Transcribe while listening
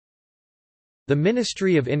The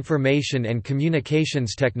Ministry of Information and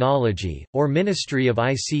Communications Technology, or Ministry of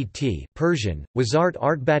ICT Persian, Wazart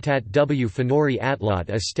Artbatat w Fanori Atlat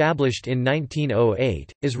established in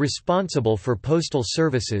 1908, is responsible for postal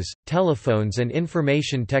services, telephones and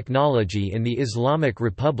information technology in the Islamic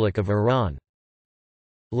Republic of Iran.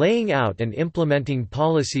 Laying out and implementing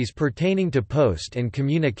policies pertaining to post and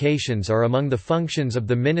communications are among the functions of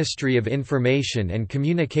the Ministry of Information and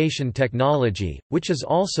Communication Technology, which is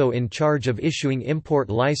also in charge of issuing import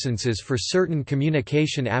licenses for certain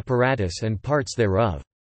communication apparatus and parts thereof.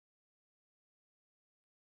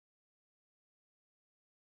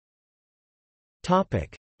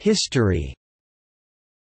 History.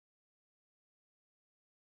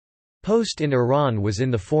 Post in Iran was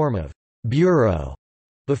in the form of bureau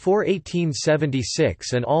before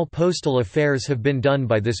 1876, and all postal affairs have been done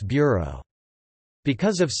by this bureau.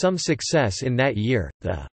 Because of some success in that year,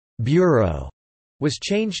 the bureau was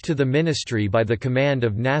changed to the ministry by the command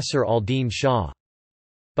of Nasser al-Din Shah.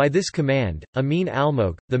 By this command, Amin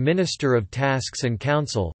Almokh, the Minister of Tasks and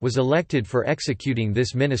Council, was elected for executing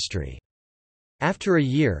this ministry. After a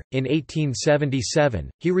year, in 1877,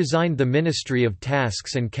 he resigned the Ministry of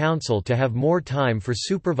Tasks and Council to have more time for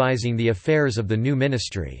supervising the affairs of the new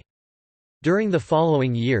ministry. During the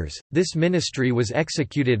following years, this ministry was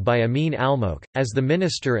executed by Amin Almokh, as the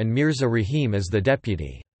minister and Mirza Rahim as the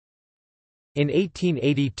deputy. In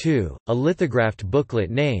 1882, a lithographed booklet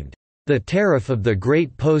named, "The Tariff of the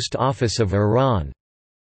Great Post Office of Iran,"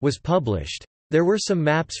 was published. There were some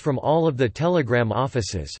maps from all of the telegram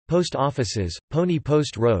offices, post offices, pony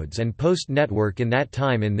post roads and post network in that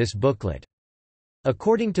time in this booklet.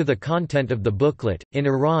 According to the content of the booklet, in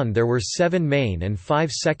Iran there were 7 main and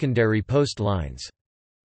 5 secondary post lines.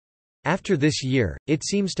 After this year, it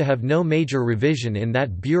seems to have no major revision in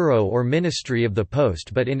that bureau or ministry of the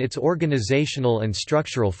post but in its organizational and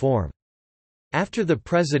structural form. After the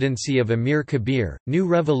presidency of Amir Kabir, new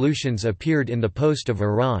revolutions appeared in the post of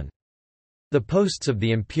Iran. The posts of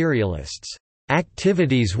the imperialists'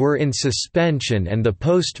 activities were in suspension and the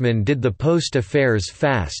postman did the post affairs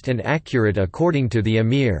fast and accurate according to the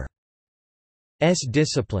emir's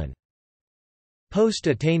discipline. Post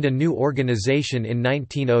attained a new organization in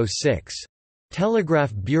 1906.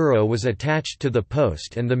 Telegraph Bureau was attached to the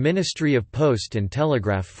post and the Ministry of Post and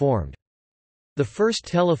Telegraph formed. The first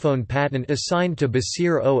telephone patent assigned to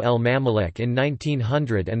Basir ol Mamalek in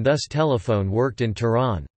 1900 and thus telephone worked in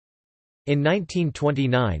Tehran. In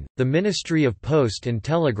 1929, the Ministry of Post and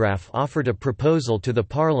Telegraph offered a proposal to the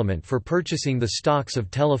Parliament for purchasing the stocks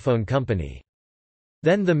of Telephone Company.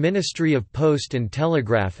 Then the Ministry of Post and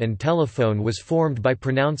Telegraph and Telephone was formed by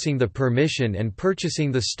pronouncing the permission and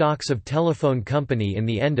purchasing the stocks of Telephone Company in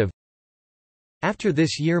the end of. After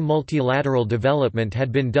this year multilateral development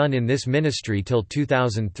had been done in this ministry till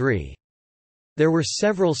 2003. There were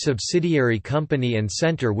several subsidiary company and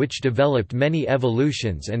center which developed many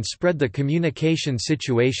evolutions and spread the communication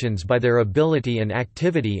situations by their ability and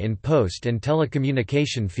activity in post and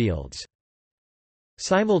telecommunication fields.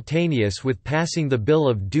 Simultaneous with passing the Bill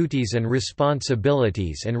of Duties and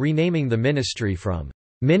Responsibilities and renaming the ministry from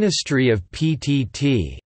Ministry of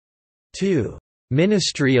PTT to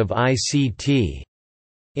Ministry of ICT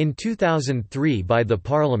in 2003 by the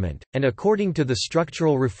Parliament, and according to the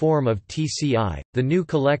structural reform of TCI, the new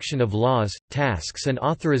collection of laws, tasks and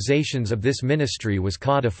authorizations of this ministry was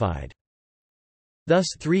codified. Thus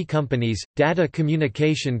 3 companies, Data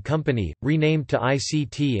Communication Company, renamed to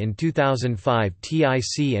ICT in 2005,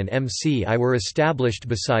 TIC and MCI were established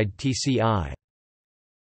beside TCI.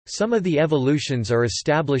 Some of the evolutions are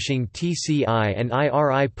establishing TCI and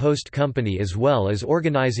IRI Post Company as well as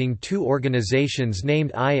organizing 2 organizations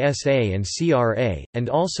named ISA and CRA, and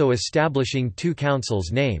also establishing 2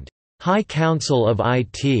 councils named High Council of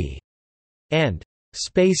IT and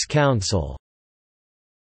Space Council.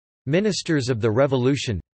 Ministers of the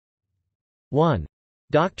Revolution. 1.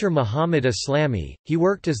 Dr. Muhammad Aslami, he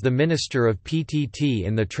worked as the Minister of PTT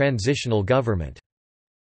in the transitional government.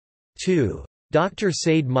 2. Dr.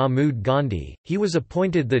 Said Mahmood Gandhi, he was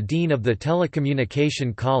appointed the Dean of the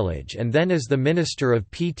Telecommunication College and then as the Minister of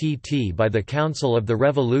PTT by the Council of the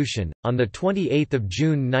Revolution. On 28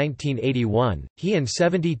 June 1981, he and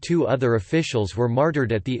 72 other officials were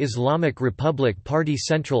martyred at the Islamic Republic Party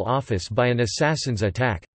Central Office by an assassin's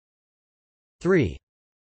attack. 3.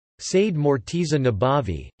 Said Morteza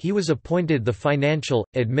Nabavi, he was appointed the Financial,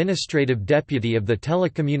 Administrative Deputy of the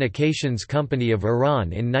Telecommunications Company of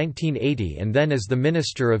Iran in 1980 and then as the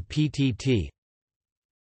Minister of PTT.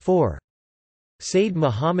 4. Said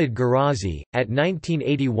Muhammad Garazi. At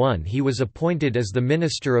 1981 he was appointed as the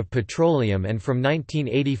Minister of Petroleum and from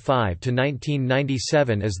 1985 to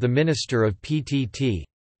 1997 as the Minister of PTT.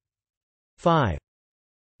 5.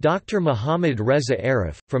 Dr. Muhammad Reza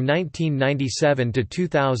Arif. From 1997 to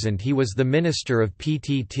 2000 he was the Minister of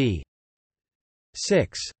PTT.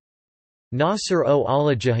 6. Nasser O.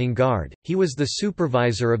 Allah Jahangard. He was the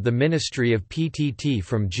Supervisor of the Ministry of PTT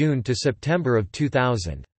from June to September of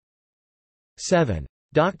 2000. 7.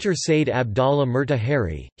 Dr. Said Abdallah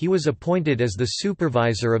Murtahari. He was appointed as the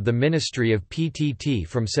Supervisor of the Ministry of PTT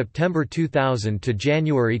from September 2000 to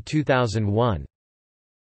January 2001.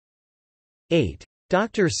 8.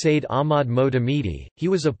 Dr. Said Ahmad Motamedi. He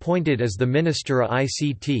was appointed as the Minister of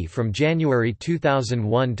ICT from January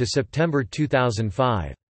 2001 to September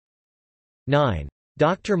 2005. 9.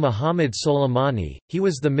 Dr. Muhammad Soleimani. He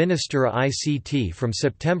was the Minister of ICT from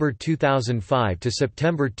September 2005 to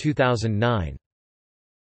September 2009.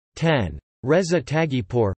 10. Reza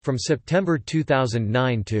Taghipour. From September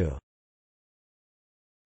 2009 to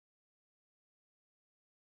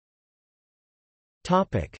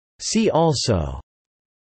See also: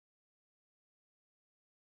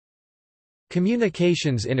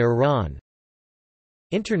 Communications in Iran,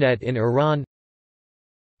 Internet in Iran,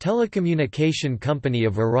 Telecommunication Company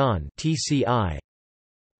of Iran (TCI),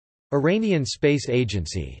 Iranian Space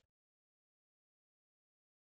Agency.